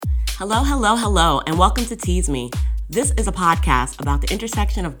Hello, hello, hello, and welcome to Tease Me. This is a podcast about the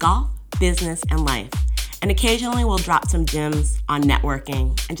intersection of golf, business, and life. And occasionally we'll drop some gems on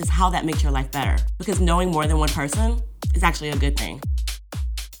networking and just how that makes your life better. Because knowing more than one person is actually a good thing.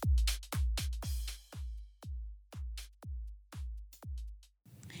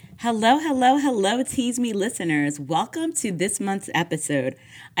 Hello, hello, hello, Tease Me listeners. Welcome to this month's episode.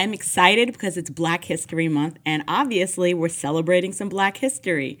 I'm excited because it's Black History Month, and obviously we're celebrating some Black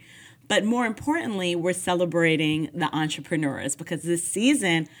history. But more importantly, we're celebrating the entrepreneurs because this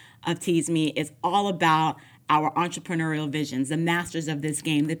season of Tease Me is all about our entrepreneurial visions, the masters of this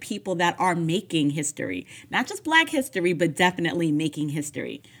game, the people that are making history. Not just Black history, but definitely making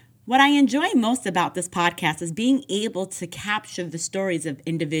history. What I enjoy most about this podcast is being able to capture the stories of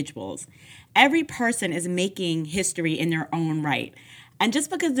individuals. Every person is making history in their own right. And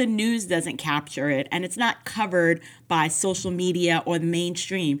just because the news doesn't capture it and it's not covered by social media or the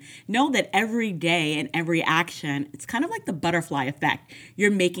mainstream, know that every day and every action, it's kind of like the butterfly effect.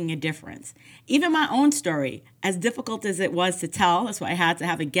 You're making a difference. Even my own story, as difficult as it was to tell, that's why I had to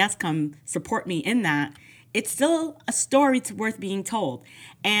have a guest come support me in that, it's still a story worth being told.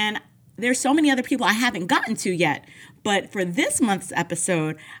 And there's so many other people I haven't gotten to yet. But for this month's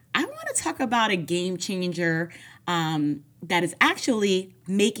episode, I want to talk about a game changer that is actually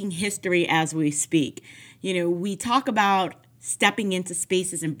making history as we speak. You know, we talk about stepping into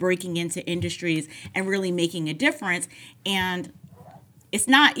spaces and breaking into industries and really making a difference. And it's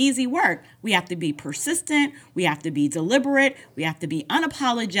not easy work. We have to be persistent, we have to be deliberate, we have to be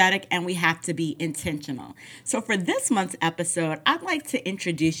unapologetic, and we have to be intentional. So for this month's episode, I'd like to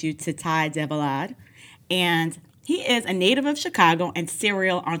introduce you to DeLavallade, and he is a native of Chicago and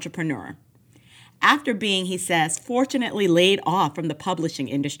serial entrepreneur. After being, he says, fortunately laid off from the publishing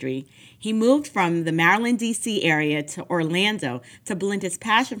industry, he moved from the Maryland, D.C. area to Orlando to blend his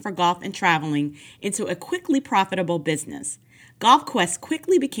passion for golf and traveling into a quickly profitable business. GolfQuest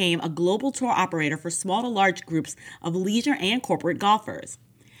quickly became a global tour operator for small to large groups of leisure and corporate golfers.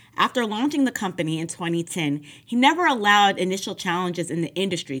 After launching the company in 2010, he never allowed initial challenges in the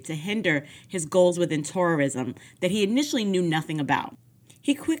industry to hinder his goals within tourism that he initially knew nothing about.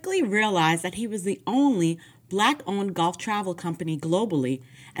 He quickly realized that he was the only Black-owned golf travel company globally,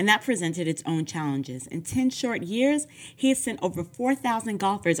 and that presented its own challenges. In 10 short years, he has sent over 4,000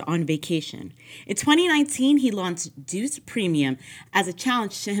 golfers on vacation. In 2019, he launched Deuce Premium as a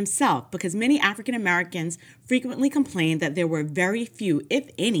challenge to himself because many African Americans frequently complained that there were very few, if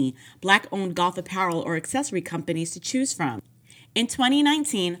any, Black-owned golf apparel or accessory companies to choose from. In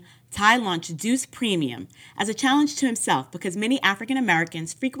 2019, Ty launched Deuce Premium as a challenge to himself because many African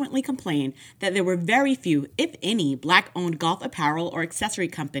Americans frequently complained that there were very few, if any, Black-owned golf apparel or accessory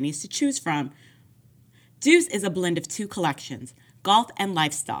companies to choose from. Deuce is a blend of two collections, golf and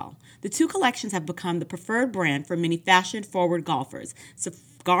lifestyle. The two collections have become the preferred brand for many fashion-forward golfers,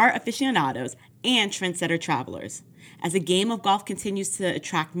 cigar aficionados, and trendsetter travelers. As the game of golf continues to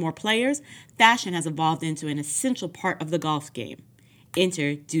attract more players, fashion has evolved into an essential part of the golf game.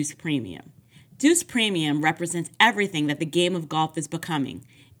 Enter Deuce Premium. Deuce Premium represents everything that the game of golf is becoming: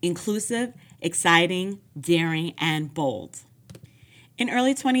 inclusive, exciting, daring, and bold. In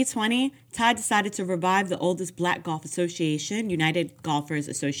early 2020, Ty decided to revive the oldest Black golf association, United Golfers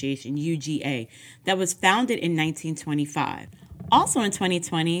Association, UGA, that was founded in 1925. Also in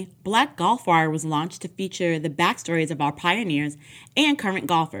 2020, Black Golf Wire was launched to feature the backstories of our pioneers and current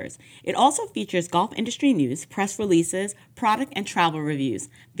golfers. It also features golf industry news, press releases, product and travel reviews,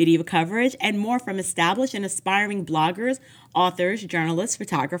 video coverage, and more from established and aspiring bloggers, authors, journalists,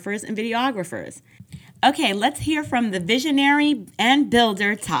 photographers, and videographers. Okay, let's hear from the visionary and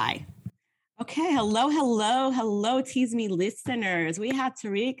builder, Ty. Okay, hello, Tease Me listeners. We have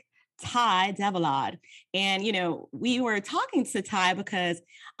Ty DeLavallade. And, you know, we were talking to Ty because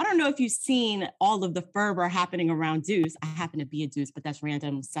I don't know if you've seen all of the fervor happening around Deuce. I happen to be a Deuce, but that's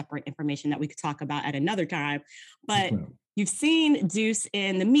random, separate information that we could talk about at another time. But you've seen Deuce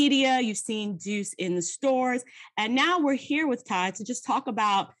in the media, you've seen Deuce in the stores, and now we're here with Ty to just talk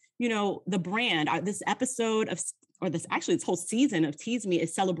about, you know, the brand. This episode of this whole season of Tease Me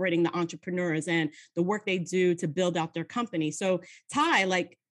is celebrating the entrepreneurs and the work they do to build out their company. So Ty,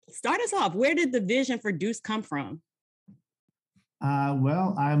 start us off. Where did the vision for Deuce come from?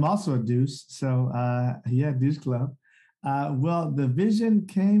 Well, I'm also a Deuce, so Deuce Club. Well, the vision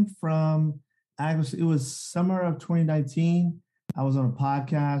came from, it was summer of 2019. I was on a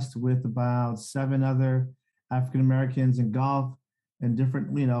podcast with about 7 other African Americans in golf and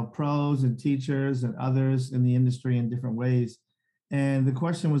different, pros and teachers and others in the industry in different ways. And the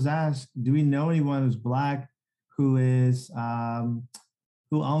question was asked, do we know anyone who's Black who is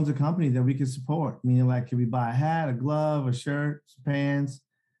who owns a company that we could support. Meaning, like, can we buy a hat, a glove, a shirt, some pants,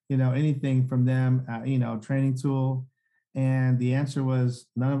 anything from them, training tool? And the answer was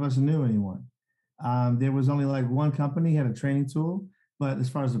none of us knew anyone. There was only like one company had a training tool, but as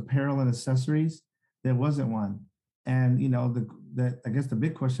far as apparel and accessories, there wasn't one. And I guess the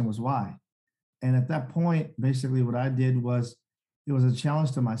big question was why. And at that point, basically, what I did was it was a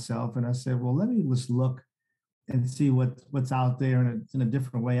challenge to myself, and I said, well, let me just look and see what's out there in a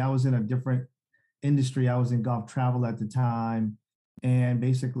different way. I was in a different industry. I was in golf travel at the time. And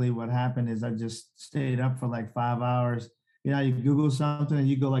basically what happened is I just stayed up for like 5 hours. You Google something and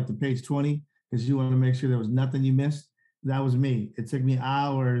you go like to page 20 because you want to make sure there was nothing you missed. That was me. It took me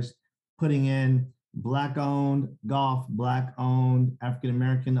hours putting in Black owned golf, Black owned, African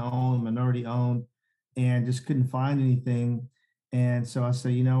American owned, minority owned, and just couldn't find anything. And so I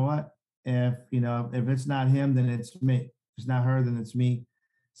said, you know what? If it's not him, then it's me. If it's not her, then it's me.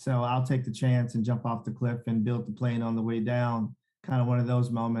 So I'll take the chance and jump off the cliff and build the plane on the way down. Kind of one of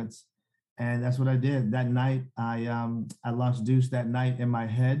those moments. And that's what I did that night. I launched Deuce that night in my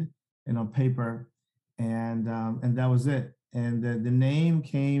head and on paper, and that was it. And the name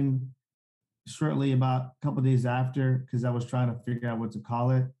came shortly about a couple of days after because I was trying to figure out what to call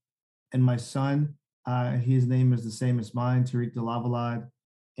it. And my son, his name is the same as mine, DeLavallade,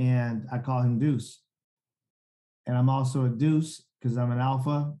 and I call him Deuce. And I'm also a Deuce because I'm an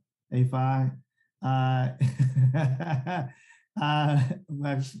alpha, A5.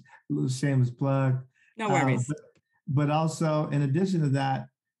 Little shameless plug. No worries. But also, in addition to that,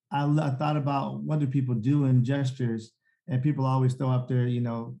 I thought about what do people do in gestures, and people always throw up their,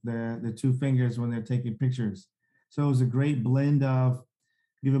 the two fingers when they're taking pictures. So it was a great blend of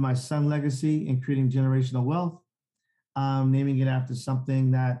giving my son legacy and creating generational wealth, naming it after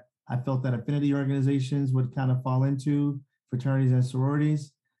something that I felt that affinity organizations would kind of fall into, fraternities and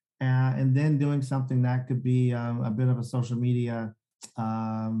sororities, and then doing something that could be a bit of a social media,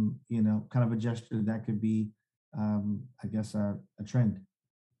 kind of a gesture that could be, I guess, a trend.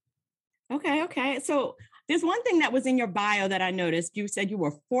 Okay. So there's one thing that was in your bio that I noticed. You said you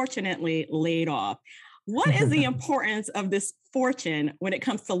were fortunately laid off. What is the importance of this fortune when it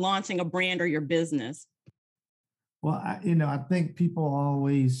comes to launching a brand or your business? Well, I think people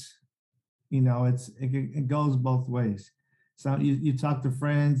always, it goes both ways. So you talk to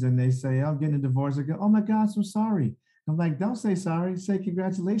friends and they say, I'm getting a divorce. I go, oh my gosh, I'm sorry. I'm like, don't say sorry. Say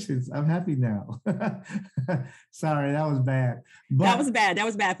congratulations. I'm happy now. Sorry, that was bad. But that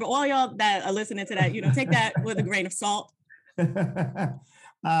was bad. For all y'all that are listening to that, take that with a grain of salt.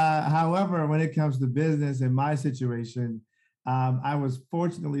 However, when it comes to business in my situation, I was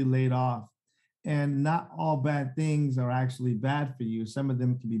fortunately laid off. And not all bad things are actually bad for you. Some of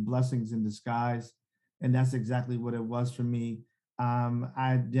them can be blessings in disguise. And that's exactly what it was for me.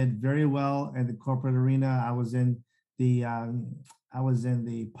 I did very well in the corporate arena. I was in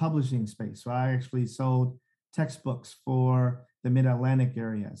the publishing space. So I actually sold textbooks for the Mid-Atlantic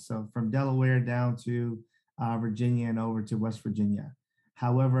area. So from Delaware down to Virginia and over to West Virginia.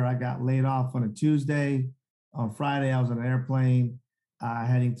 However, I got laid off on a Tuesday. On Friday, I was on an airplane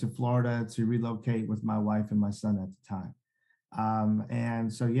heading to Florida to relocate with my wife and my son at the time.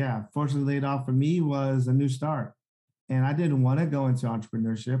 And so, fortunately laid off for me was a new start. And I didn't want to go into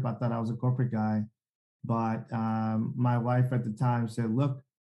entrepreneurship. I thought I was a corporate guy. But my wife at the time said, look,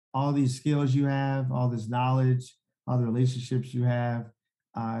 all these skills you have, all this knowledge, all the relationships you have,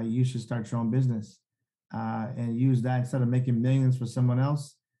 you should start your own business and use that instead of making millions for someone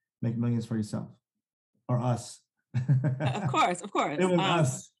else, make millions for yourself or us. Of course. It was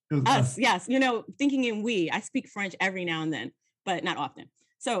us. It was us. Yes. Thinking in we, I speak French every now and then, but not often.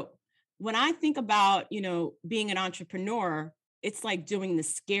 So when I think about, being an entrepreneur, it's like doing the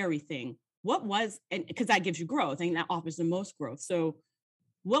scary thing. And because that gives you growth and that offers the most growth. So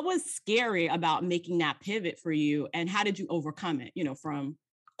what was scary about making that pivot for you and how did you overcome it, from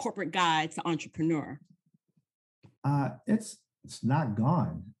corporate guy to entrepreneur? It's not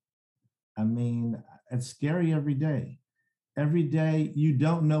gone. I mean, it's scary every day. Every day you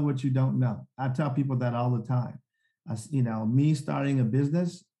don't know what you don't know. I tell people that all the time. Me starting a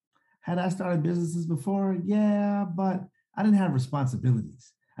business, had I started businesses before? Yeah, but I didn't have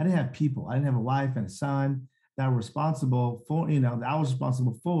responsibilities. I didn't have people. I didn't have a wife and a son that were responsible for, that I was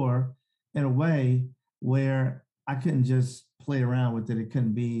responsible for in a way where I couldn't just play around with it. It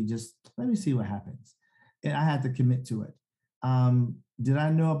couldn't be just, let me see what happens. And I had to commit to it. Did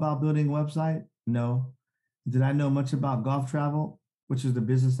I know about building a website? No. Did I know much about golf travel, which is the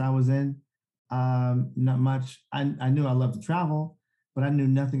business I was in? Not much. I knew I loved to travel, but I knew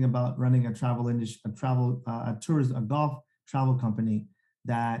nothing about running a travel industry, a golf travel company.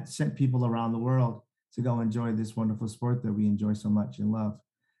 that sent people around the world to go enjoy this wonderful sport that we enjoy so much and love.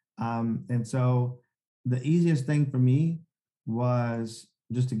 And so the easiest thing for me was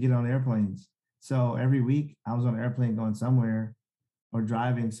just to get on airplanes. So every week I was on an airplane going somewhere or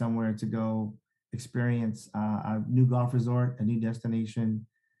driving somewhere to go experience a new golf resort, a new destination.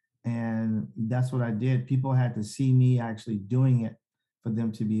 And that's what I did. People had to see me actually doing it for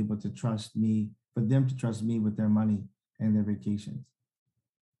them to be able to trust me, for them to trust me with their money and their vacations.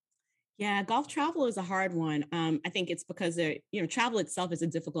 Yeah, golf travel is a hard one. I think it's because travel itself is a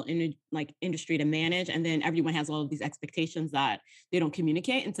difficult industry to manage, and then everyone has all of these expectations that they don't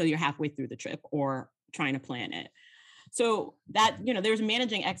communicate until you're halfway through the trip or trying to plan it. So that there's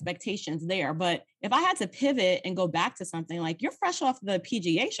managing expectations there. But if I had to pivot and go back to something like you're fresh off the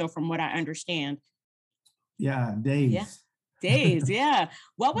PGA show, from what I understand. Yeah, Yeah. days. Days, yeah.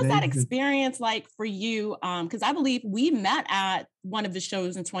 What was that Days. experience like for you? Because I believe we met at one of the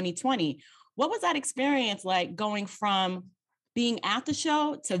shows in 2020. What was that experience like going from being at the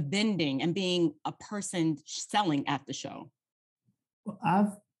show to vending and being a person selling at the show? Well,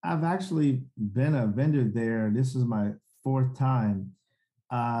 I've actually been a vendor there. This is my fourth time,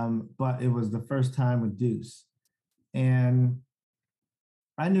 but it was the first time with Deuce, and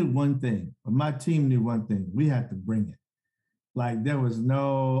I knew one thing. My team knew one thing: we had to bring it. Like there was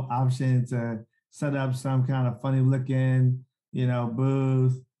no option to set up some kind of funny looking,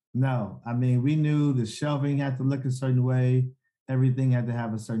 booth. No, I mean, we knew the shelving had to look a certain way. Everything had to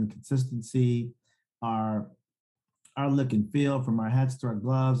have a certain consistency. Our our look and feel, from our hats to our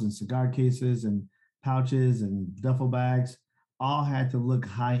gloves and cigar cases and pouches and duffel bags, all had to look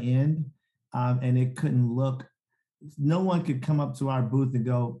high end. And it couldn't look, no one could come up to our booth and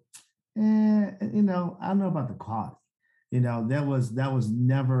go, I don't know about the quality. That was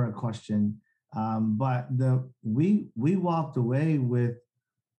never a question. But we walked away with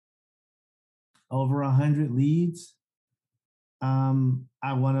over 100 leads.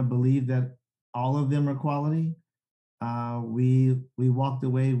 I want to believe that all of them are quality. We walked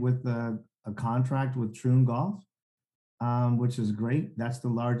away with a contract with Troon Golf, which is great. That's the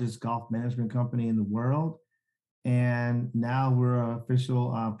largest golf management company in the world. And now we're an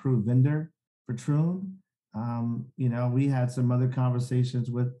official approved vendor for Troon. We had some other conversations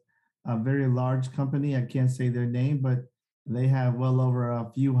with a very large company. I can't say their name, but they have well over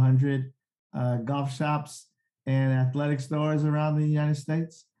a few hundred golf shops and athletic stores around the United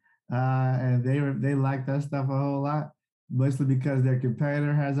States. And they liked that stuff a whole lot, mostly because their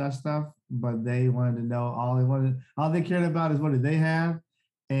competitor has our stuff, but they wanted to know all they cared about is what did they have,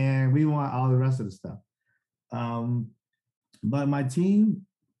 and we want all the rest of the stuff. But my team,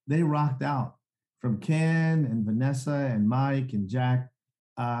 they rocked out, from Ken and Vanessa and Mike and Jack.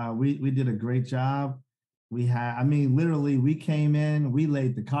 We did a great job. Literally, we came in, we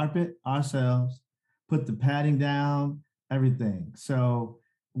laid the carpet ourselves, put the padding down, everything. So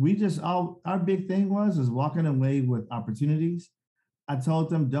our big thing was walking away with opportunities. I told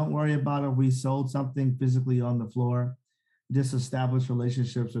them, don't worry about if we sold something physically on the floor. Just establish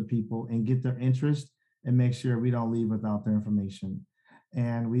relationships with people and get their interest and make sure we don't leave without their information.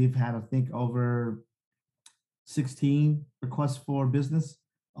 And we've had, I think, over 16 requests for business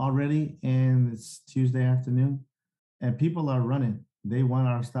already, and it's Tuesday afternoon, and people are running. They want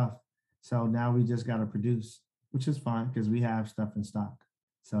our stuff. So now we just got to produce, which is fine because we have stuff in stock.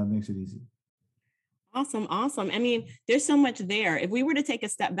 So it makes it easy. Awesome. Awesome. I mean, there's so much there. If we were to take a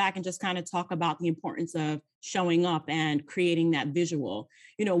step back and just kind of talk about the importance of showing up and creating that visual,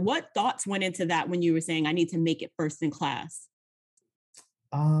 what thoughts went into that when you were saying, I need to make it first in class?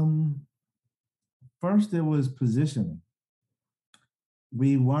 First, it was positioning.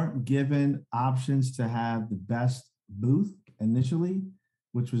 We weren't given options to have the best booth initially,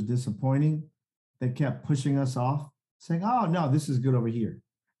 which was disappointing. They kept pushing us off, saying, oh, no, this is good over here.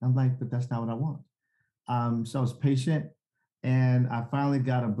 I'm like, but that's not what I want. So I was patient, and I finally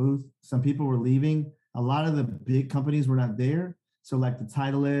got a booth. Some people were leaving. A lot of the big companies were not there. So like the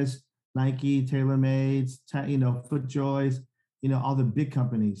Titleist, Nike, TaylorMades, FootJoys, all the big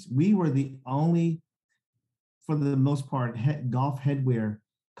companies. We were the only, for the most part, golf headwear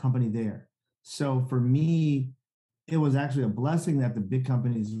company there. So for me, it was actually a blessing that the big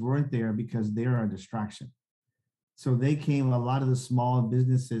companies weren't there because they're a distraction. So they came, a lot of the small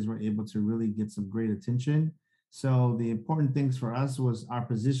businesses were able to really get some great attention. So the important things for us was our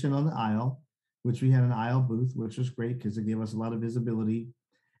position on the aisle, which we had an aisle booth, which was great because it gave us a lot of visibility.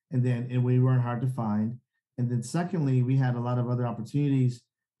 And we weren't hard to find. And then secondly, we had a lot of other opportunities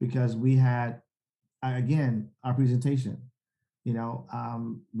because we had, again, our presentation.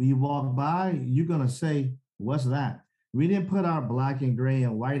 We walk by, you're going to say, what's that? We didn't put our black and gray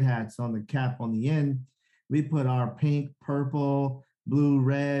and white hats on the cap on the end. We put our pink, purple, blue,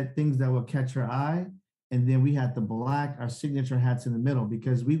 red, things that will catch your eye. And then we had the black, our signature hats in the middle,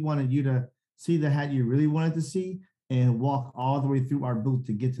 because we wanted you to see the hat you really wanted to see and walk all the way through our booth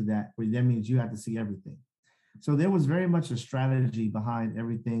to get to that, where that means you had to see everything. So there was very much a strategy behind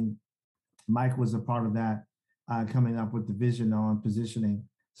everything. Mike was a part of that, coming up with the vision on positioning.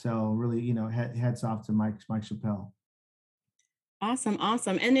 So really, hats off to Mike Chappelle. Awesome.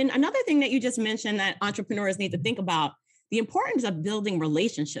 Awesome. And then another thing that you just mentioned that entrepreneurs need to think about, the importance of building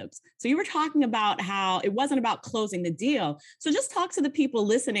relationships. So you were talking about how it wasn't about closing the deal. So just talk to the people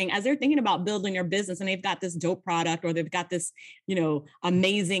listening as they're thinking about building their business and they've got this dope product or they've got this,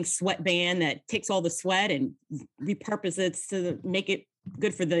 amazing sweatband that takes all the sweat and repurposes it to make it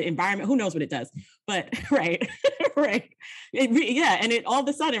good for the environment. Who knows what it does? But right. Right. And it all of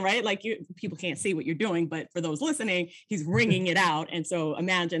a sudden, right? Like people can't see what you're doing, but for those listening, he's wringing it out. And so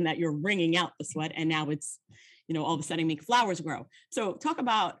imagine that you're wringing out the sweat and now it's, all of a sudden make flowers grow. So talk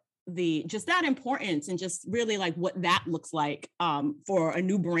about just that importance and just really like what that looks like for a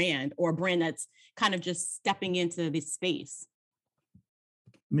new brand or a brand that's kind of just stepping into this space.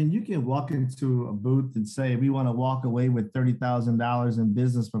 I mean, you can walk into a booth and say, we want to walk away with $30,000 in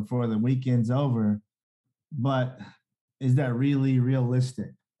business before the weekend's over. But is that really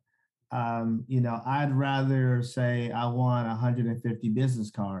realistic? I'd rather say I want 150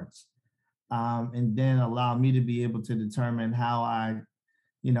 business cards. And then allow me to be able to determine how I,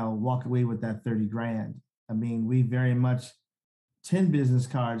 walk away with that 30 grand. I mean, we very much 10 business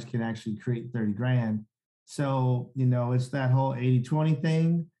cards can actually create 30 grand. So, it's that whole 80-20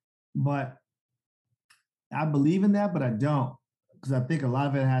 thing, but I believe in that, but I don't, because I think a lot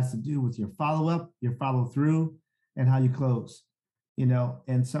of it has to do with your follow-up, your follow-through, and how you close,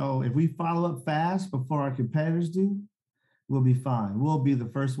 And so if we follow up fast before our competitors do, we'll be fine. We'll be the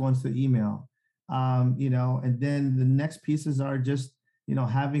first ones to email, and then the next pieces are just,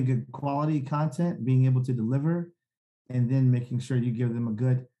 having good quality content, being able to deliver, and then making sure you give them a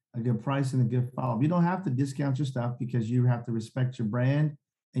good price and a good follow-up. You don't have to discount your stuff because you have to respect your brand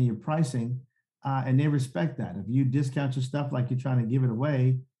and your pricing, and they respect that. If you discount your stuff like you're trying to give it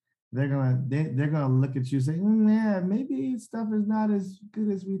away, they're gonna look at you and say, yeah, maybe stuff is not as good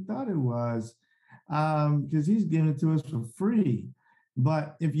as we thought it was. Because he's giving it to us for free.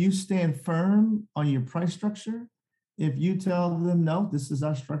 But if you stand firm on your price structure, if you tell them, no, this is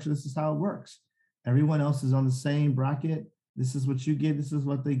our structure, this is how it works. Everyone else is on the same bracket. This is what you get, this is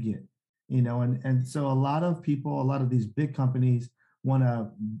what they get. And so a lot of people, a lot of these big companies want to,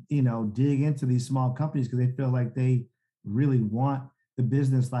 dig into these small companies because they feel like they really want the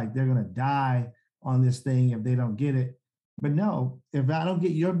business, like they're going to die on this thing if they don't get it. But no, if I don't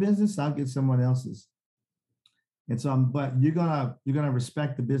get your business, I'll get someone else's. And so, but you're gonna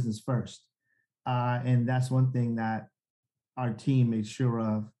respect the business first, and that's one thing that our team made sure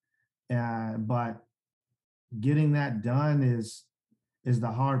of. But getting that done is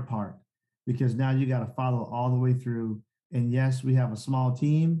the hard part, because now you got to follow all the way through. And yes, we have a small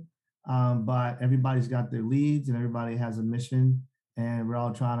team, but everybody's got their leads and everybody has a mission, and we're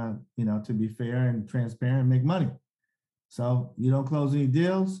all trying to, to be fair and transparent and make money. So you don't close any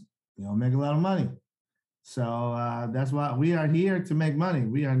deals, you don't make a lot of money. So that's why we are here to make money.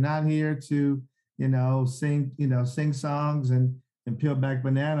 We are not here to, sing songs and peel back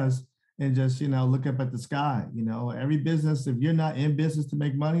bananas and just, look up at the sky. Every business, if you're not in business to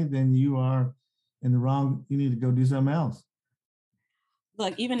make money, then you are in the wrong, you need to go do something else.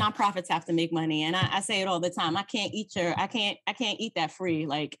 Look, even nonprofits have to make money. And I say it all the time. I can't eat that free.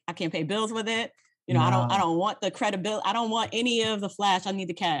 Like I can't pay bills with it. No. I don't want the credibility. I don't want any of the flash. I need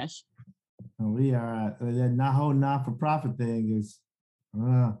the cash. We are that whole not-for-profit thing is.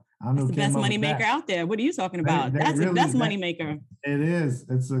 It's the best money maker out there. What are you talking about? That's really, the best money maker. It is.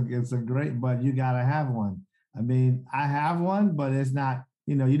 It's a great, but you gotta have one. I mean, I have one, but it's not.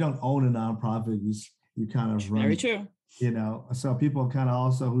 You don't own a nonprofit. You kind of run. Very true. So people kind of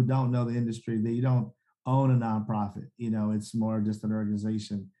also who don't know the industry, you don't own a nonprofit. It's more just an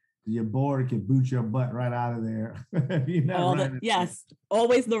organization. Your board can boot your butt right out of there. Yes,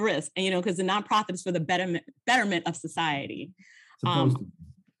 always the risk. And, because the nonprofit is for the betterment of society.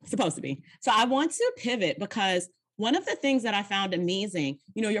 Supposed to be. So I want to pivot because one of the things that I found amazing,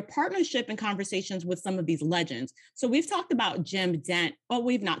 your partnership and conversations with some of these legends. So we've talked about Jim Dent. Well,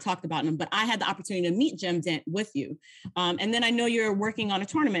 we've not talked about him, but I had the opportunity to meet Jim Dent with you. And then I know you're working on a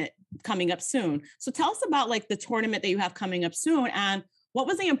tournament coming up soon. So tell us about like the tournament that you have coming up soon and what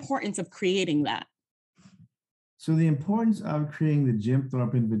was the importance of creating that? So the importance of creating the Jim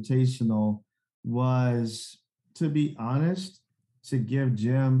Thorpe Invitational was to be honest, to give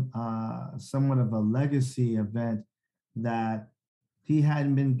Jim somewhat of a legacy event that he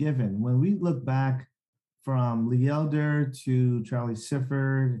hadn't been given. When we look back from Lee Elder to Charlie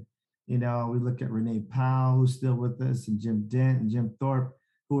Sifford, we look at Renee Powell, who's still with us, and Jim Dent and Jim Thorpe,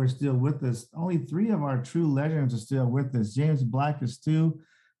 who are still with us. Only three of our true legends are still with us. James Black is too,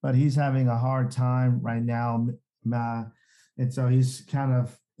 but he's having a hard time right now. And so he's kind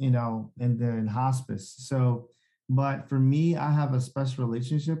of, in hospice. So, but for me, I have a special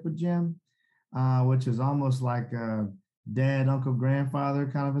relationship with Jim, which is almost like a dad, uncle, grandfather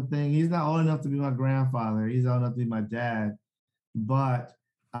kind of a thing. He's not old enough to be my grandfather. He's old enough to be my dad. But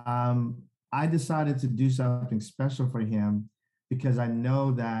I decided to do something special for him because I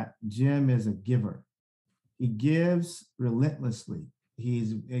know that Jim is a giver. He gives relentlessly.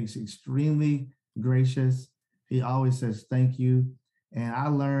 He's extremely gracious. He always says thank you. And I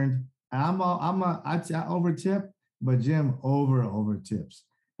learned I over tip, but Jim over tips.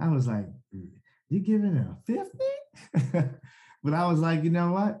 I was like, you giving it a 50? But I was like, you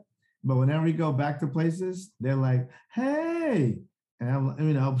know what? But whenever we go back to places, they're like, hey.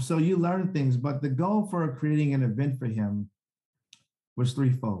 And so you learn things. But the goal for creating an event for him was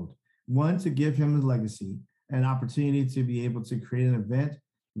threefold. One, to give him his legacy, an opportunity to be able to create an event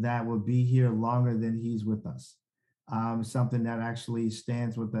that will be here longer than he's with us. Something that actually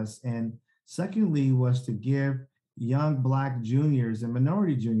stands with us. And secondly, was to give young Black juniors and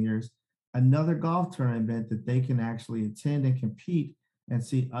minority juniors another golf tournament that they can actually attend and compete and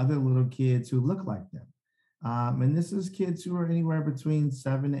see other little kids who look like them. And this is kids who are anywhere between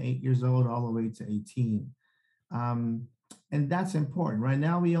 7 to 8 years old, all the way to 18. And that's important. Right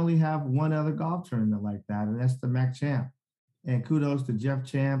now, we only have one other golf tournament like that, and that's the Mac Champ. And kudos to Jeff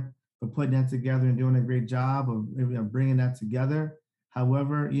Champ for putting that together and doing a great job of bringing that together.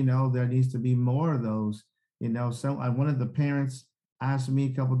 However, there needs to be more of those. One of the parents asked me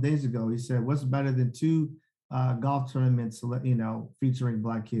a couple of days ago, he said, what's better than two golf tournaments, featuring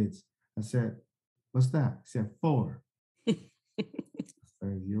Black kids? I said, what's that? He said, 4. So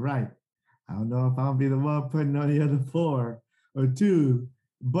you're right. I don't know if I'll be the one putting on the other 4 or 2,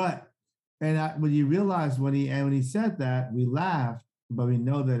 but when you realize when he said that, we laughed, but we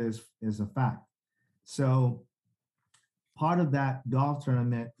know that is a fact. So part of that golf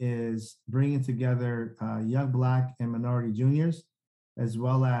tournament is bringing together young Black and minority juniors, as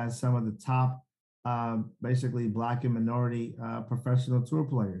well as some of the top, basically Black and minority professional tour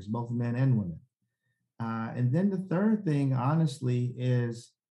players, both men and women. And then the third thing, honestly,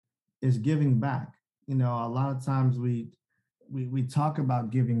 is giving back. A lot of times we talk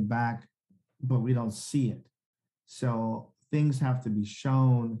about giving back, but we don't see it. So things have to be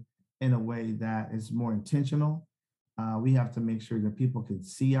shown in a way that is more intentional. We have to make sure that people can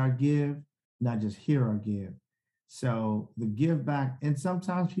see our give, not just hear our give. So the give back, and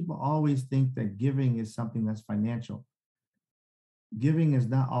sometimes people always think that giving is something that's financial. Giving is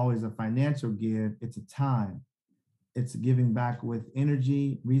not always a financial give, it's a time. It's giving back with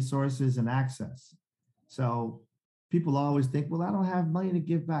energy, resources, and access. So people always think, well, I don't have money to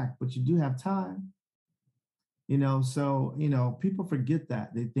give back, but you do have time. So people forget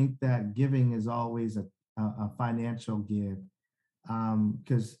that. They think that giving is always a financial give.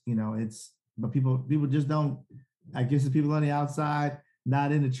 Because but people just don't, I guess the people on the outside,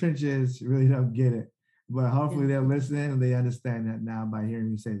 not in the trenches, really don't get it. But hopefully they're listening and they understand that now by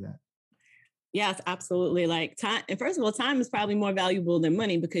hearing me say that. Yes, absolutely. Like time. And first of all, time is probably more valuable than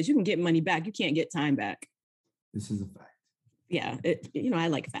money because you can get money back. You can't get time back. This is a fact. Yeah. I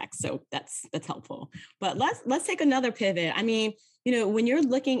like facts. So that's helpful. But let's take another pivot. I mean, when you're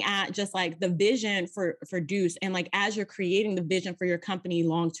looking at just like the vision for Deuce and like, as you're creating the vision for your company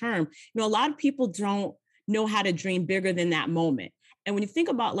long-term, a lot of people don't know how to dream bigger than that moment. And when you think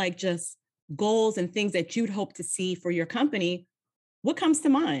about like just goals and things that you'd hope to see for your company, what comes to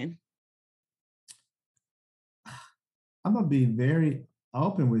mind? I'm gonna be very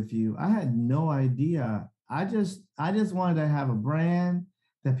open with you. I had no idea. I just wanted to have a brand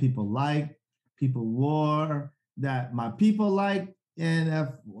that people liked, people wore, that my people liked, and if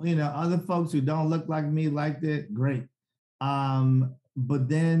other folks who don't look like me liked it, great. But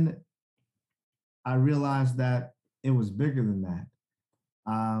then I realized that it was bigger than that.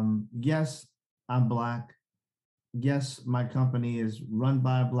 Yes, I'm Black. Yes, my company is run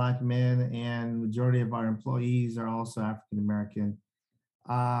by Black men, and majority of our employees are also African American.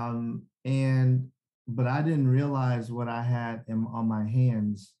 But I didn't realize what I had on my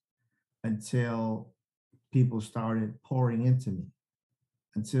hands until people started pouring into me,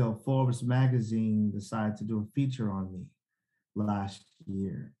 until Forbes magazine decided to do a feature on me last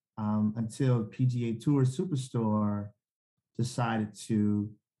year. until PGA Tour Superstore decided to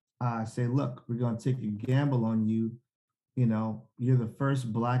say, look, we're going to take a gamble on you. You know, you're the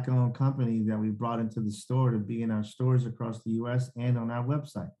first Black-owned company that we brought into the store to be in our stores across the U.S. and on our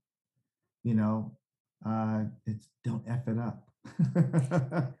website. You know, it's don't F it up.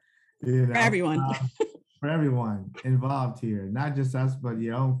 You know, For everyone. For everyone involved here, not just us, but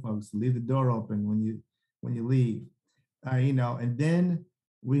your own folks. Leave the door open when you leave. You know, and then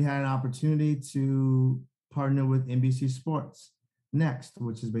we had an opportunity to partner with NBC Sports Next,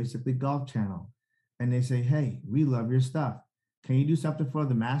 which is basically Golf Channel. And they say, hey, we love your stuff. Can you do something for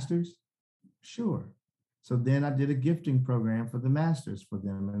the Masters? Sure. So then I did a gifting program for the Masters for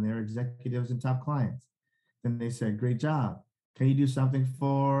them and their executives and top clients. Then they said, great job. Can you do something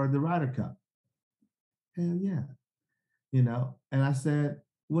for the Ryder Cup? Hell yeah. You know, and I said,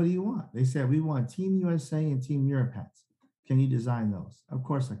 what do you want? They said, we want Team USA and Team Europe hats. Can you design those? Of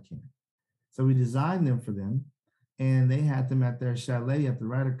course I can. So we designed them for them, and they had them at their chalet at the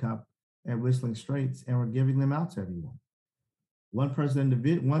Ryder Cup at Whistling Straits, and we're giving them out to everyone. One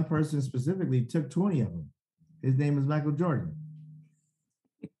person specifically took 20 of them. His name is Michael Jordan.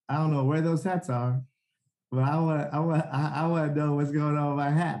 I don't know where those hats are, but I want to know what's going on with my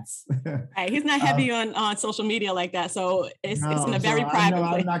hats. Right. He's not heavy on social media like that, so it's in a very so private I know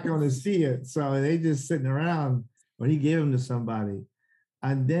place. I'm not going to see it, so they just sitting around. But he gave them to somebody.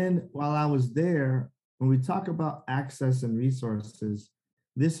 And then while I was there, when we talk about access and resources,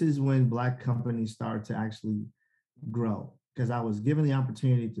 this is when Black companies start to actually grow, because I was given the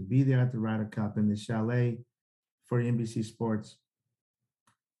opportunity to be there at the Ryder Cup in the chalet for NBC Sports.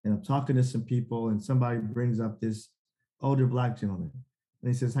 And I'm talking to some people, and somebody brings up this older Black gentleman.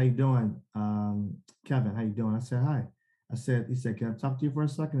 And he says, how you doing? Kevin, how you doing? I said, hi. He said, can I talk to you for a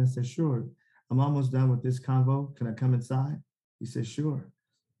second? I said, sure. I'm almost done with this convo. Can I come inside? He said, sure.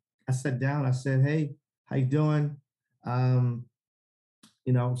 I sat down. I said, hey, how you doing?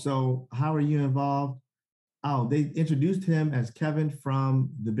 You know, so how are you involved? Oh, they introduced him as Kevin from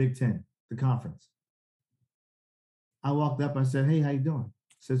the Big Ten, the conference. I walked up. I said, hey, how you doing?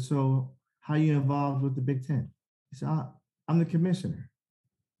 I said, so how are you involved with the Big Ten? He said, I'm the commissioner.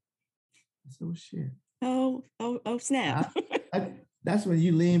 I said, well, shit. Oh, snap. That's when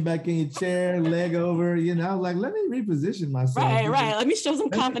you lean back in your chair, leg over, you know, like, let me reposition myself. Right. Let me show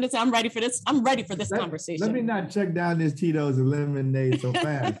some confidence. I'm ready for this. I'm ready for this conversation. Let me not check down this Tito's and lemonade so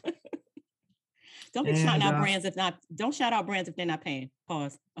fast. Don't be shouting out brands don't shout out brands if they're not paying.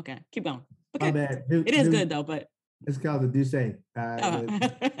 Pause. Okay, keep going. Okay. My bad. It is good though, but it's called the Deuce. Right.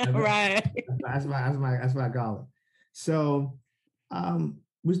 That's what I call it. So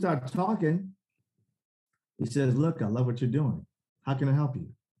we start talking. He says, look, I love what you're doing. How can I help you?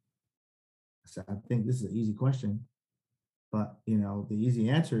 I said, I think this is an easy question, but you know, the easy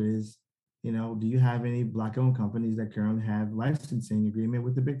answer is, you know, do you have any Black-owned companies that currently have licensing agreement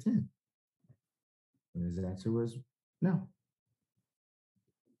with the Big Ten? And his answer was no.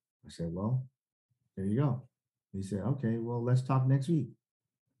 I said, well, there you go. He said, okay, well, let's talk next week.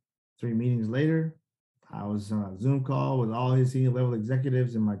 3 meetings later, I was on a Zoom call with all his senior level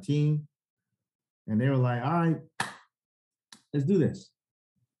executives in my team. And they were like, all right, let's do this.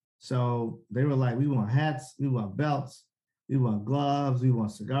 So they were like, we want hats, we want belts, we want gloves, we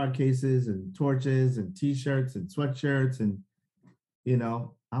want cigar cases and torches and t-shirts and sweatshirts. And, you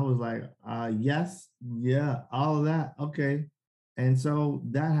know, I was like, yes, yeah, all of that. Okay. And so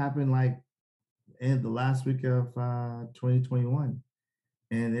that happened like in the last week of 2021.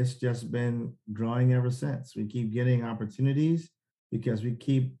 And it's just been growing ever since. We keep getting opportunities because we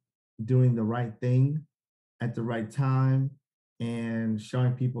keep doing the right thing at the right time and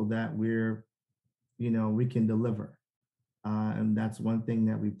showing people that we're, you know, we can deliver. And that's one thing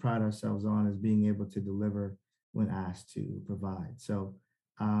that we pride ourselves on, is being able to deliver when asked to provide. So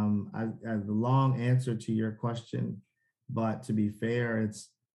I have a long answer to your question, but to be fair, it's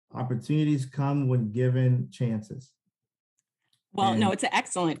opportunities come when given chances. Well, no, it's an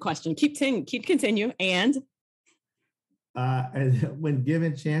excellent question. Keep continue. And when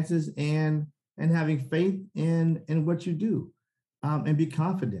given chances and having faith in what you do, and be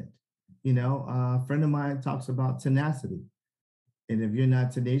confident. You know, a friend of mine talks about tenacity. And if you're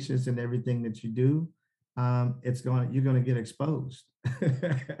not tenacious in everything that you do, you're going to get exposed.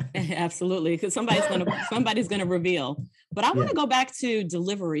 Absolutely, because somebody's gonna reveal. But I want to go back to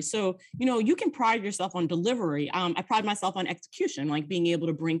delivery. So, you know, you can pride yourself on delivery. I pride myself on execution, like being able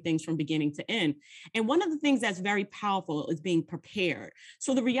to bring things from beginning to end. And one of the things that's very powerful is being prepared.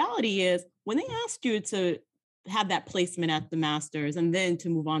 So the reality is, when they asked you to have that placement at the Masters and then to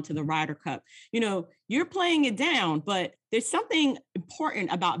move on to the Ryder Cup. You're playing it down, but there's something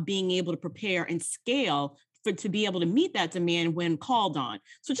important about being able to prepare and scale to be able to meet that demand when called on.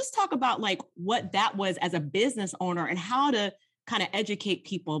 So just talk about like what that was as a business owner and how to kind of educate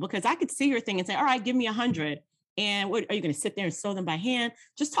people, because I could see your thing and say, all right, give me 100. And what are you going to sit there and sew them by hand?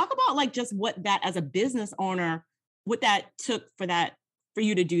 Just talk about like just what that as a business owner, what that took for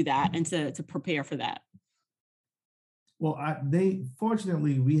you to do that and to prepare for that. Well,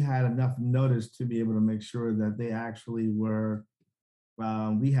 fortunately, we had enough notice to be able to make sure that they actually were,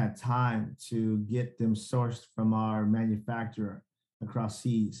 we had time to get them sourced from our manufacturer across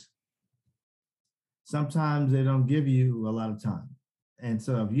seas. Sometimes they don't give you a lot of time. And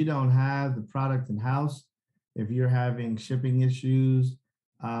so if you don't have the product in-house, if you're having shipping issues,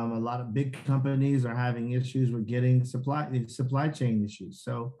 a lot of big companies are having issues with getting supply chain issues.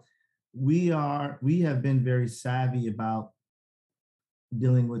 So we have been very savvy about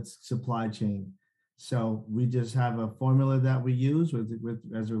dealing with supply chain. So we just have a formula that we use with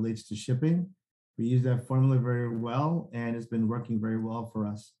as it relates to shipping. We use that formula very well, and it's been working very well for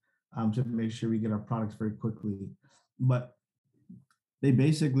us to make sure we get our products very quickly. But they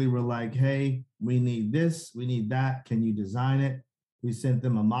basically were like, hey, we need this, we need that. Can you design it? We sent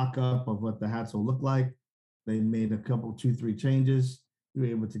them a mock-up of what the hats will look like. They made a couple, 2-3 changes. We were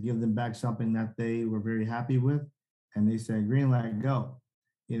able to give them back something that they were very happy with. And they said, green light, go.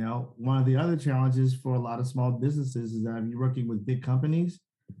 One of the other challenges for a lot of small businesses is that if you're working with big companies,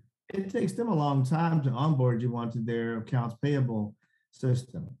 it takes them a long time to onboard you onto their accounts payable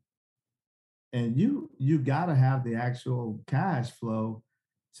system. And you got to have the actual cash flow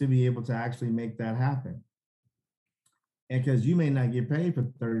to be able to actually make that happen. And because you may not get paid for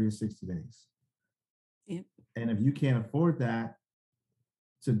 30 to 60 days. Yep. And if you can't afford that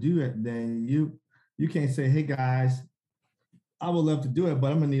to do it, then you can't say, hey guys, I would love to do it,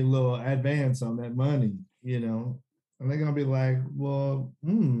 but I'm gonna need a little advance on that money, And they're gonna be like, well,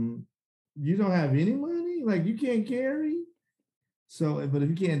 you don't have any money? Like you can't carry? So, but if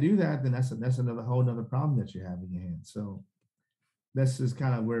you can't do that, then that's another whole nother problem that you have in your hands. So that's just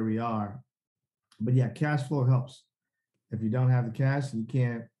kind of where we are. But yeah, cash flow helps. If you don't have the cash, you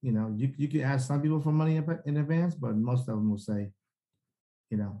can't, you can ask some people for money in advance, but most of them will say,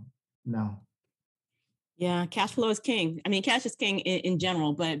 no. Yeah, cash flow is king. I mean, cash is king in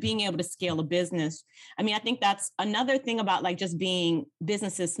general, but being able to scale a business, I think that's another thing about like just being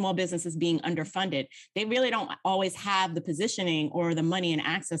small businesses being underfunded. They really don't always have the positioning or the money and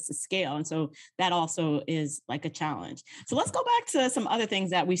access to scale. And so that also is like a challenge. So let's go back to some other things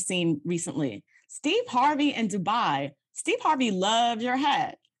that we've seen recently. Steve Harvey and Dubai. Steve Harvey loved your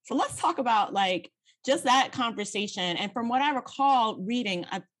hat. So let's talk about like just that conversation. And from what I recall reading,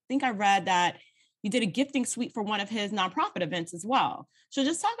 I think I read that you did a gifting suite for one of his nonprofit events as well. So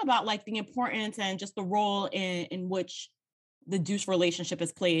just talk about like the importance and just the role in which the Deuce relationship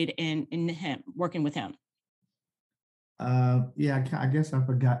has played in him working with him. Yeah, I guess I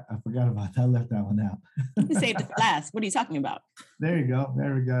forgot about that. I left that one out. You saved it for last. What are you talking about? There you go.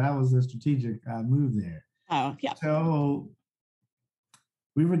 There we go. That was a strategic move there. Oh, yeah. So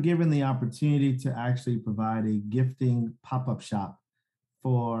we were given the opportunity to actually provide a gifting pop-up shop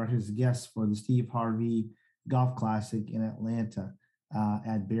for his guests for the Steve Harvey Golf Classic in Atlanta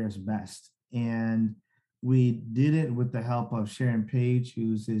at Bears Best. And we did it with the help of Sharon Page,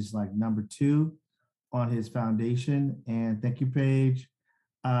 who's his like number 2 on his foundation. And thank you, Paige.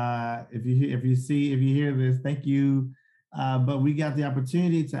 If you hear this, thank you. But we got the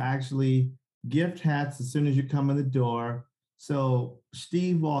opportunity to actually gift hats as soon as you come in the door. So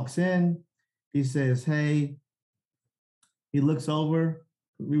Steve walks in, he says, hey, he looks over,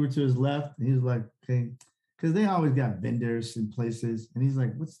 we were to his left, and he's like, okay, because they always got vendors in places. And he's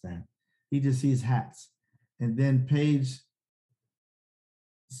like, what's that? He just sees hats. And then Paige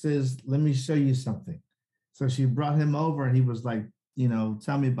says, let me show you something. So she brought him over and he was like,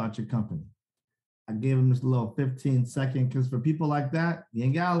 tell me about your company. I gave him this little 15-second, because for people like that, you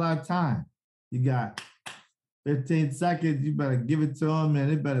ain't got a lot of time. You got 15 seconds, you better give it to them,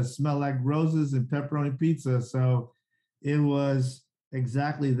 and it better smell like roses and pepperoni pizza. So it was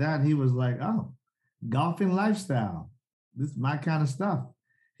exactly that. He was like, oh, golfing lifestyle. This is my kind of stuff.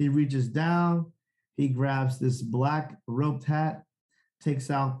 He reaches down, he grabs this black roped hat, takes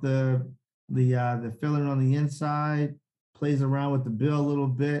out the filler on the inside, plays around with the bill a little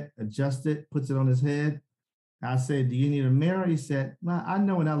bit, adjusts it, puts it on his head. I said, do you need a mirror? He said, nah, I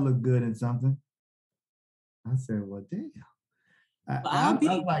know when I look good in something. I said, well, damn. I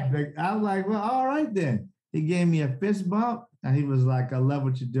was like, well, all right then. He gave me a fist bump and he was like, I love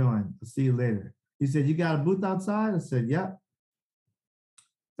what you're doing. I'll see you later. He said, "You got a booth outside?" I said, "Yep."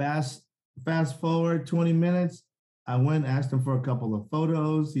 Fast fast forward 20 minutes. I went and asked him for a couple of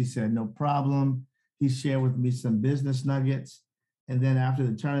photos. He said, "No problem." He shared with me some business nuggets. And then after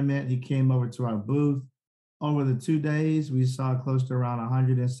the tournament, he came over to our booth. Over the 2 days, we saw close to around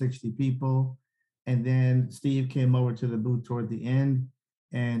 160 people. And then Steve came over to the booth toward the end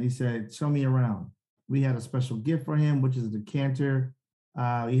and he said, "Show me around." We had a special gift for him, which is a decanter.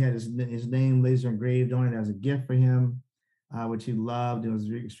 He had his name laser engraved on it as a gift for him, which he loved and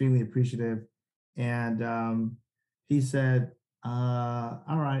was extremely appreciative. And he said, "All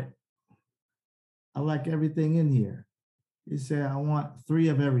right, I like everything in here." He said, "I want 3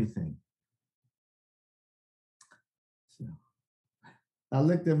 of everything." So I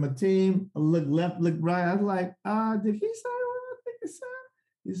looked at my team, I looked left, looked right. I was like, did he say what I think he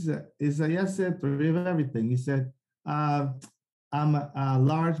said? He said, "Yes, I said 3 of everything." He said, "I'm a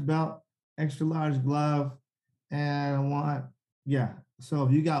large belt, extra large glove, and I want, yeah. So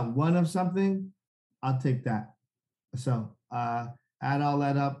if you got 1 of something, I'll take that." So add all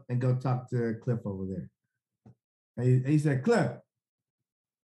that up and go talk to Cliff over there. And he said, "Cliff,"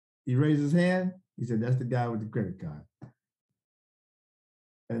 he raised his hand. He said, "That's the guy with the credit card."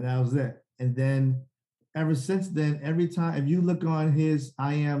 And that was it. And then ever since then, every time, if you look on his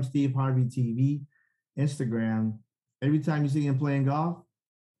I Am Steve Harvey TV Instagram, every time you see him playing golf,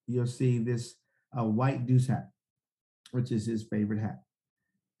 you'll see this white Deuce hat, which is his favorite hat.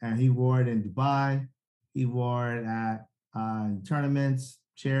 And he wore it in Dubai. He wore it at tournaments,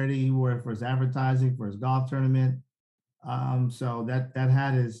 charity. He wore it for his advertising, for his golf tournament. So that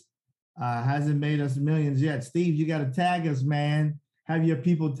hat is hasn't made us millions yet. Steve, you got to tag us, man. Have your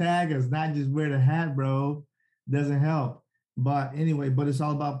people tag us, not just wear the hat, bro. Doesn't help. But anyway, but it's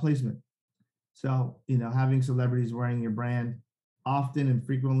all about placement. So, having celebrities wearing your brand often and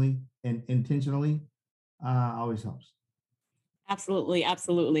frequently and intentionally always helps. Absolutely,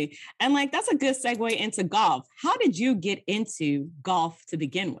 absolutely. And like that's a good segue into golf. How did you get into golf to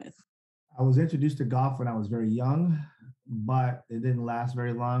begin with? I was introduced to golf when I was very young, but it didn't last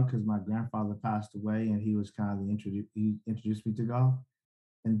very long because my grandfather passed away and he was kind of he introduced me to golf.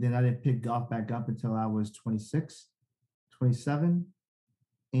 And then I didn't pick golf back up until I was 26, 27.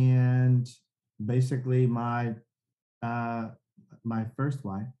 And basically my first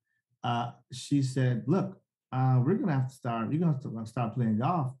wife, she said, "Look, we're gonna have to start. You're gonna have to start playing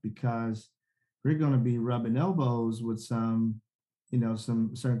golf because we're gonna be rubbing elbows with some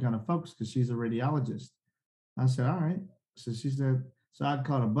certain kind of folks because she's a radiologist." I said, "All right." So she said, so I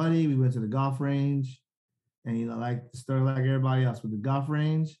called a buddy. We went to the golf range, and like started like everybody else with the golf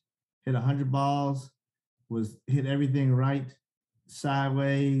range, hit 100 balls, hit everything right,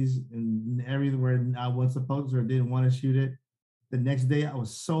 sideways, and everywhere I was supposed to or didn't want to shoot it. The next day I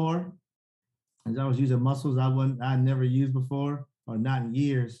was sore as I was using muscles I never used before or not in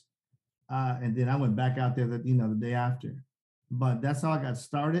years. And then I went back out there the day after. But that's how I got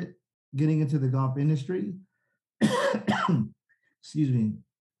started getting into the golf industry. Excuse me,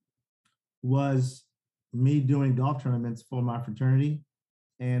 was me doing golf tournaments for my fraternity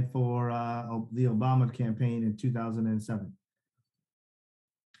and for the Obama campaign in 2007.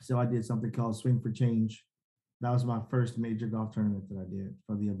 So I did something called Swing for Change. That was my first major golf tournament that I did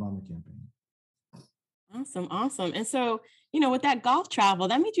for the Obama campaign. Awesome, awesome. And so, with that golf travel,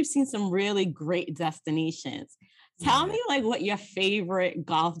 that means you've seen some really great destinations. Tell me like what your favorite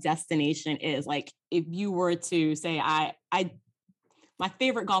golf destination is. Like if you were to say, my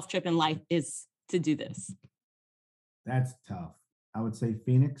favorite golf trip in life is to do this. That's tough. I would say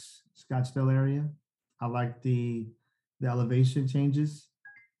Phoenix, Scottsdale area. I like the elevation changes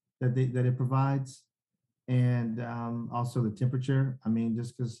that it provides, and also the temperature. I mean,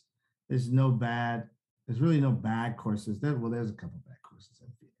 just because there's really no bad courses. There's a couple bad courses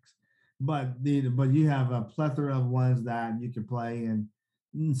in Phoenix, but you have a plethora of ones that you can play, and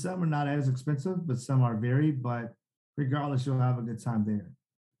some are not as expensive, but some are very. But regardless, you'll have a good time there.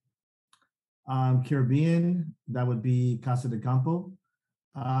 Caribbean, that would be Casa de Campo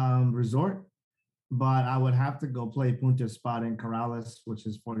resort, but I would have to go play Punta Espada in Corrales, which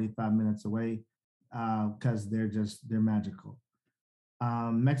is 45 minutes away, because they're magical.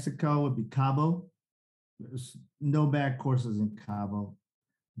 Mexico would be Cabo. There's no bad courses in Cabo.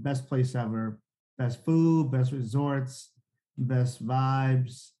 Best place ever. Best food, best resorts, best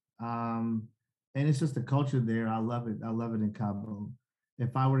vibes. And it's just the culture there. I love it. I love it in Cabo.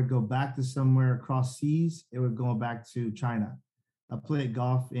 If I were to go back to somewhere across seas, it would go back to China. I played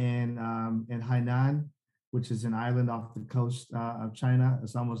golf in Hainan, which is an island off the coast of China.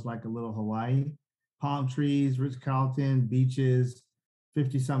 It's almost like a little Hawaii. Palm trees, Ritz-Carlton, beaches,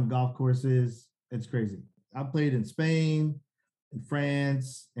 50-some golf courses. It's crazy. I played in Spain, in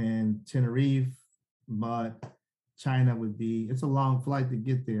France, and Tenerife, but China would be, it's a long flight to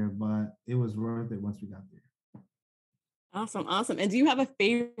get there, but it was worth it once we got there. Awesome. Awesome. And do you have a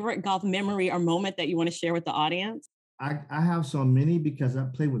favorite golf memory or moment that you want to share with the audience? I have so many because I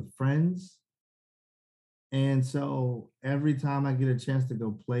play with friends. And so every time I get a chance to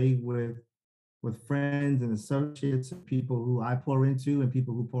go play with friends and associates and people who I pour into and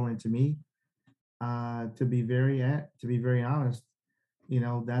people who pour into me, to be very honest,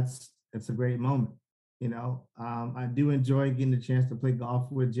 it's a great moment. I do enjoy getting the chance to play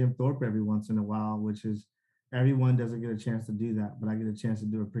golf with Jim Thorpe every once in a while, which is everyone doesn't get a chance to do that, but I get a chance to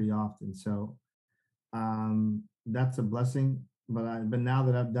do it pretty often. So that's a blessing. But now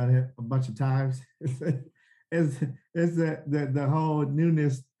that I've done it a bunch of times, it's the whole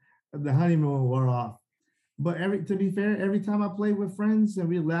newness of the honeymoon wore off. But to be fair, every time I play with friends and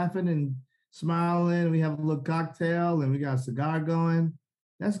we're laughing and smiling, we have a little cocktail and we got a cigar going,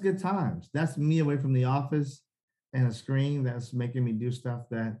 that's good times. That's me away from the office and a screen that's making me do stuff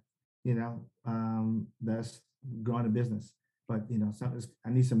that, that's growing a business. But, I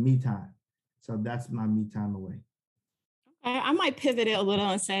need some me time. So that's my me time away. I might pivot it a little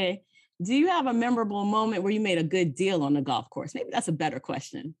and say, do you have a memorable moment where you made a good deal on the golf course? Maybe that's a better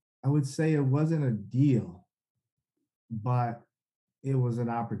question. I would say it wasn't a deal, but it was an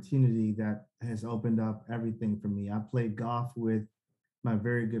opportunity that has opened up everything for me. I played golf with my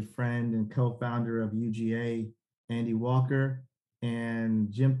very good friend and co-founder of UGA, Andy Walker,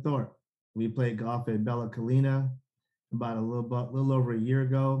 and Jim Thorpe. We played golf at Bella Collina about a little over a year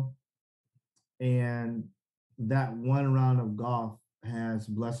ago. And that one round of golf has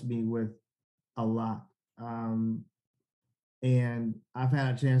blessed me with a lot. And I've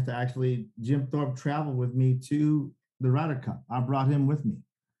had a chance to actually, Jim Thorpe traveled with me to the Ryder Cup. I brought him with me,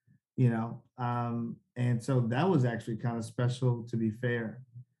 and so that was actually kind of special, to be fair.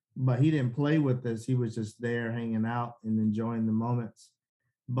 But he didn't play with us. He was just there hanging out and enjoying the moments.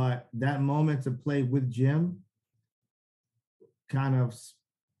 But that moment to play with Jim kind of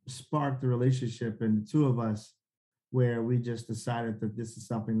sparked the relationship in the two of us, where we just decided that this is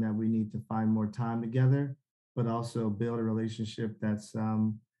something that we need to find more time together, but also build a relationship that's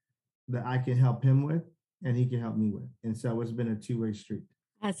that I can help him with and he can help me with. And so it's been a two-way street.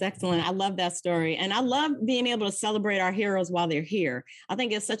 That's excellent. I love that story. And I love being able to celebrate our heroes while they're here. I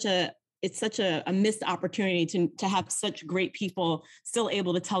think it's such a missed opportunity to have such great people still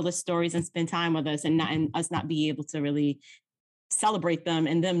able to tell the stories and spend time with us and us not be able to really celebrate them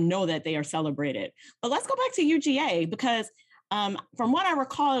and them know that they are celebrated. But let's go back to UGA because from what I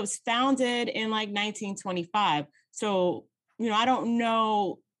recall, it was founded in like 1925. So, I don't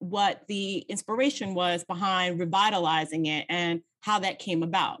know what the inspiration was behind revitalizing it and how that came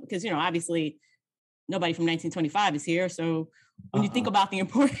about. Because, obviously nobody from 1925 is here. So when you think about the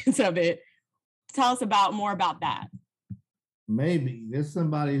importance of it, tell us more about that. Maybe there's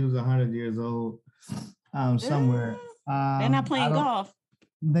somebody who's 100 years old somewhere. They're not playing golf.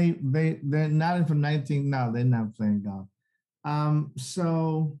 They're not from 19. No, they're not playing golf.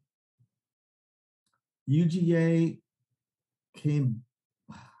 So UGA came.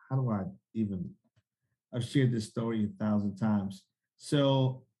 How do I even? I've shared this story 1,000 times.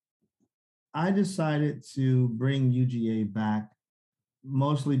 So I decided to bring UGA back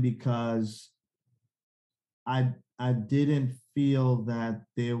mostly because I didn't feel that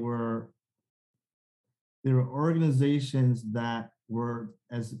there were organizations that were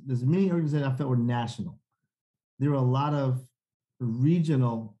as many organizations I felt were national. There were a lot of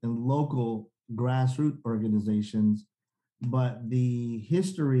regional and local grassroots organizations, but the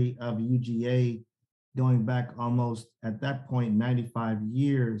history of UGA going back almost at that point 95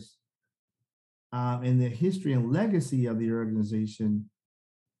 years, and the history and legacy of the organization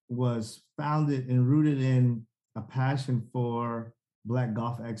was founded and rooted in a passion for Black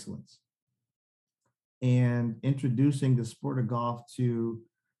golf excellence and introducing the sport of golf to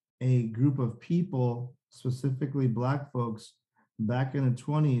a group of people, specifically Black folks, back in the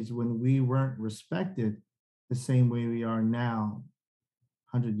 20s when we weren't respected the same way we are now,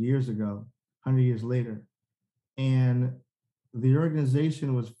 100 years ago, 100 years later. And the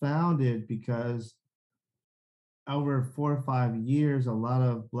organization was founded because over 4 or 5 years, a lot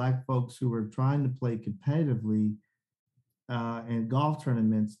of Black folks who were trying to play competitively in golf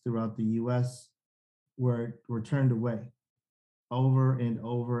tournaments throughout the US were turned away over and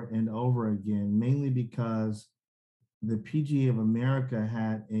over and over again, mainly because the PGA of America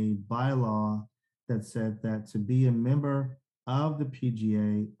had a bylaw that said that to be a member of the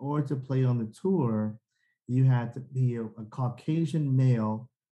PGA or to play on the tour, you had to be a Caucasian male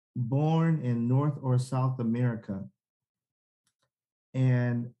born in North or South America.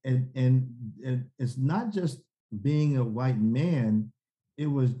 And it's not just being a white man. It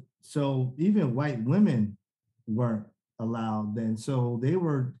was so even white women weren't allowed then. So it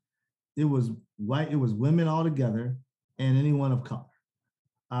was white, it was women altogether and anyone of color.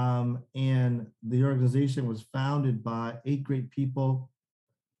 And the organization was founded by 8 great people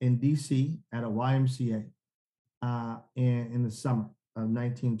in DC at a YMCA in the summer of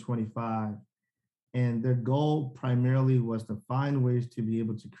 1925. And their goal primarily was to find ways to be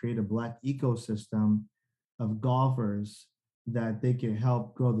able to create a Black ecosystem of golfers that they can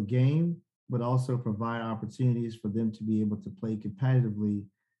help grow the game, but also provide opportunities for them to be able to play competitively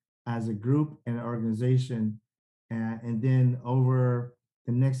as a group and an organization. And then over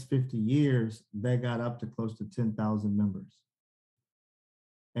the next 50 years, they got up to close to 10,000 members.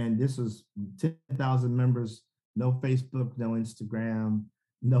 And this was 10,000 members, no Facebook, no Instagram,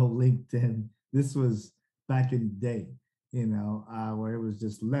 no LinkedIn. This was back in the day, where it was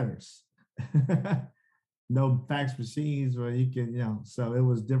just letters. No fax machines where you can, so it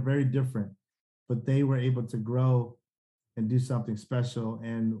was very different. But they were able to grow and do something special.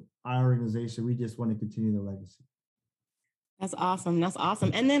 And our organization, we just want to continue the legacy. That's awesome. That's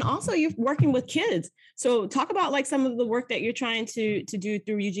awesome. And then also you're working with kids. So talk about like some of the work that you're trying to do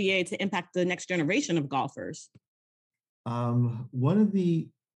through UGA to impact the next generation of golfers. One of the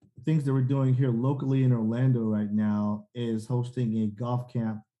things that we're doing here locally in Orlando right now is hosting a golf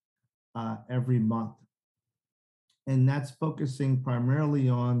camp every month. And that's focusing primarily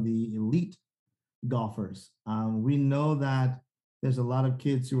on the elite golfers. We know that there's a lot of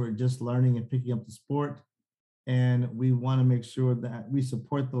kids who are just learning and picking up the sport. And we want to make sure that we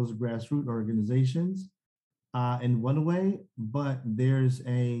support those grassroots organizations in one way, but there's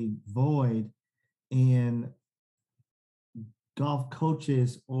a void in golf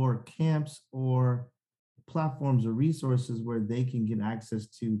coaches or camps or platforms or resources where they can get access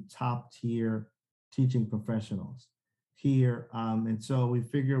to top tier teaching professionals here. And so we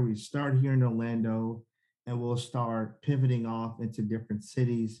figure we start here in Orlando and we'll start pivoting off into different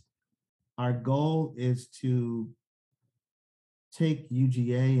cities. Our goal is to take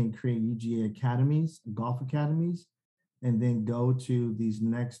UGA and create UGA academies, golf academies, and then go to these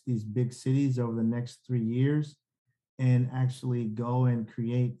big cities over the next 3 years and actually go and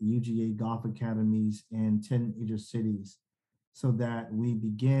create UGA golf academies in 10 major cities so that we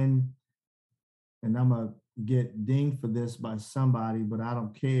begin, and I'm gonna get dinged for this by somebody, but I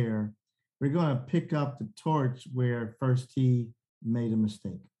don't care. We're gonna pick up the torch where First Tee made a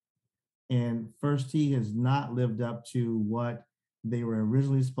mistake. And First Tee has not lived up to what they were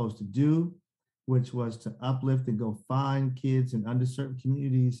originally supposed to do, which was to uplift and go find kids in underserved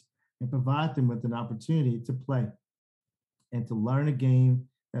communities and provide them with an opportunity to play and to learn a game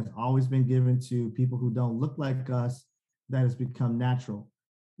that's always been given to people who don't look like us, that has become natural,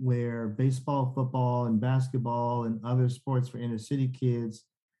 where baseball, football, and basketball and other sports for inner city kids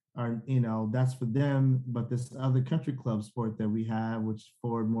are, that's for them, but this other country club sport that we have, which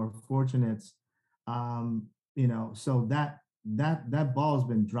for more fortunates, so that ball has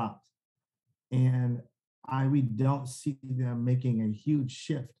been dropped. And we don't see them making a huge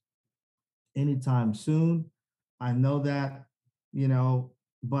shift anytime soon. I know that,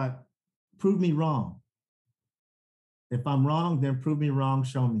 but prove me wrong. If I'm wrong, then prove me wrong,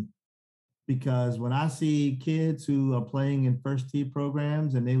 show me. Because when I see kids who are playing in First Tee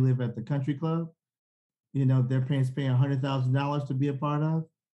programs and they live at the country club, their parents paying $100,000 to be a part of,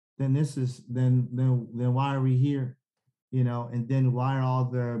 then then why are we here? And then why are all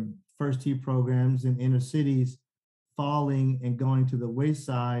the First Tee programs in inner cities falling and going to the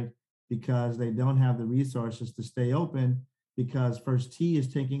wayside because they don't have the resources to stay open, because First Tee is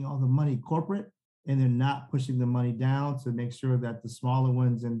taking all the money corporate and they're not pushing the money down to make sure that the smaller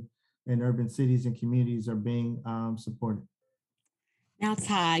ones in urban cities and communities are being supported. Now,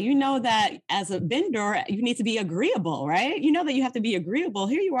 Ty, you know that as a vendor, you need to be agreeable, right? You know that you have to be agreeable.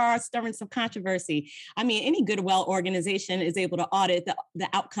 Here you are stirring some controversy. I mean, any good, well organization is able to audit the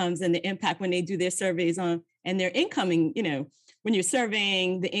outcomes and the impact when they do their surveys on and their incoming, when you're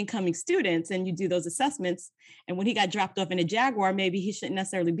surveying the incoming students and you do those assessments. And when he got dropped off in a Jaguar, maybe he shouldn't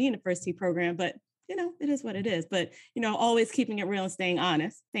necessarily be in the First Tee program, but it is what it is. But, always keeping it real and staying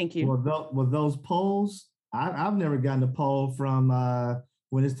honest. Thank you. Well, those polls, I've never gotten a poll from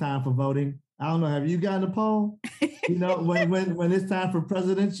when it's time for voting. I don't know. Have you gotten a poll? When it's time for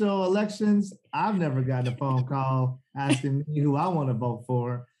presidential elections, I've never gotten a phone call asking me who I want to vote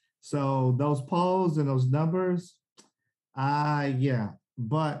for. So those polls and those numbers, yeah,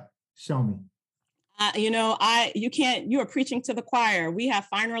 but show me. You are preaching to the choir. We have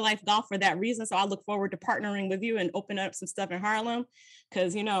Finer Life Golf for that reason. So I look forward to partnering with you and opening up some stuff in Harlem.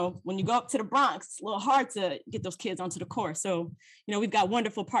 Because, when you go up to the Bronx, it's a little hard to get those kids onto the course. So, we've got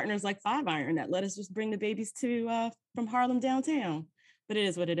wonderful partners like 5 Iron that let us just bring the babies from Harlem downtown. But it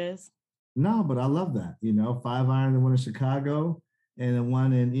is what it is. No, but I love that. 5 Iron, the one in Chicago and the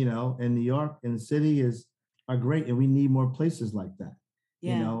one in New York in the city are great. And we need more places like that.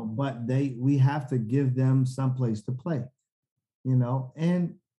 Yeah. But we have to give them someplace to play,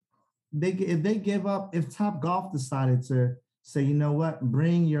 and if they give up, if Top Golf decided to say, you know what,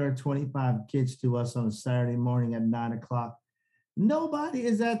 bring your 25 kids to us on a Saturday morning at 9:00. Nobody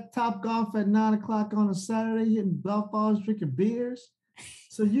is at Top Golf at 9:00 on a Saturday hitting golf balls, drinking beers.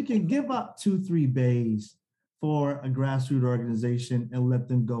 So you can give up 2-3 bays for a grassroots organization and let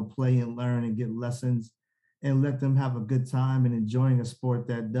them go play and learn and get lessons and let them have a good time and enjoying a sport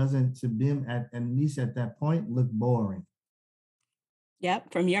that doesn't, to them, at least at that point, look boring.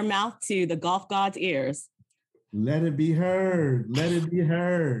 Yep, from your mouth to the golf god's ears. Let it be heard. Let it be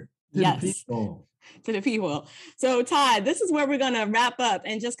heard to the people. To the people. So, Todd, this is where we're going to wrap up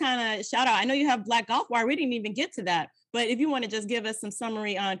and just kind of shout out. I know you have Black Golf Wire. We didn't even get to that. But if you want to just give us some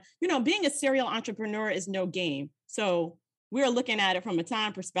summary on, being a serial entrepreneur is no game. So we're looking at it from a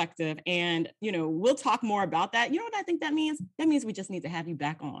time perspective, and, we'll talk more about that. You know what I think that means? That means we just need to have you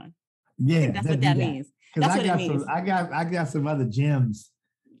back on. Yeah, that's what that means. That's what it means. I got some other gems.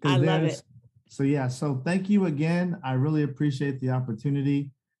 I love it. So thank you again. I really appreciate the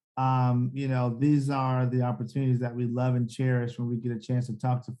opportunity. These are the opportunities that we love and cherish when we get a chance to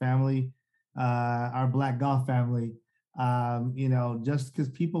talk to family, our Black golf family, just because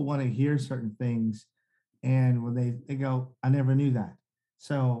people want to hear certain things. And when they go, I never knew that.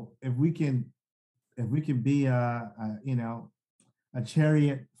 So if we can be a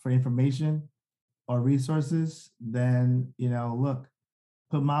chariot for information or resources, then, look,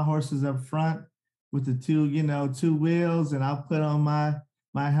 put my horses up front with the two wheels, and I'll put on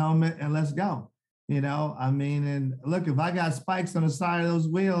my helmet and let's go. And look, if I got spikes on the side of those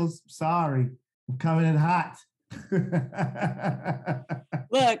wheels, sorry, I'm coming in hot.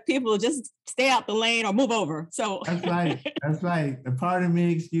 Look, people, just stay out the lane or move over. So That's right. Pardon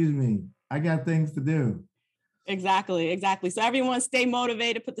me, excuse me. I got things to do. Exactly. So everyone stay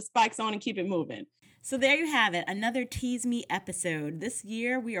motivated, put the spikes on and keep it moving. So there you have it, another Tease Me episode. This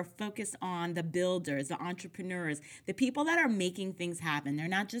year, we are focused on the builders, the entrepreneurs, the people that are making things happen. They're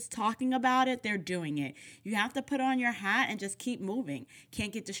not just talking about it, they're doing it. You have to put on your hat and just keep moving.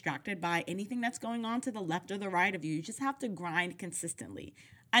 Can't get distracted by anything that's going on to the left or the right of you. You just have to grind consistently.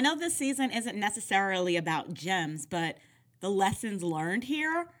 I know this season isn't necessarily about gems, but the lessons learned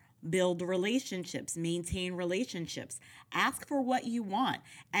here: build relationships, maintain relationships, ask for what you want,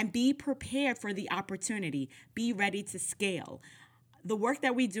 and be prepared for the opportunity. Be ready to scale. The work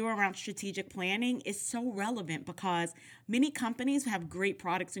that we do around strategic planning is so relevant because many companies have great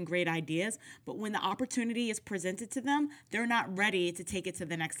products and great ideas, but when the opportunity is presented to them, they're not ready to take it to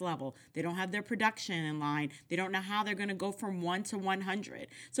the next level. They don't have their production in line. They don't know how they're going to go from 1 to 100.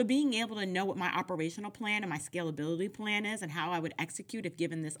 So being able to know what my operational plan and my scalability plan is and how I would execute if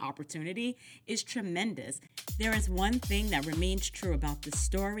given this opportunity is tremendous. There is one thing that remains true about this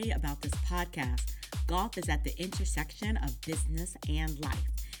story, about this podcast. Golf is at the intersection of business and life.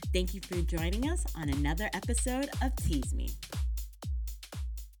 Thank you for joining us on another episode of Tease Me.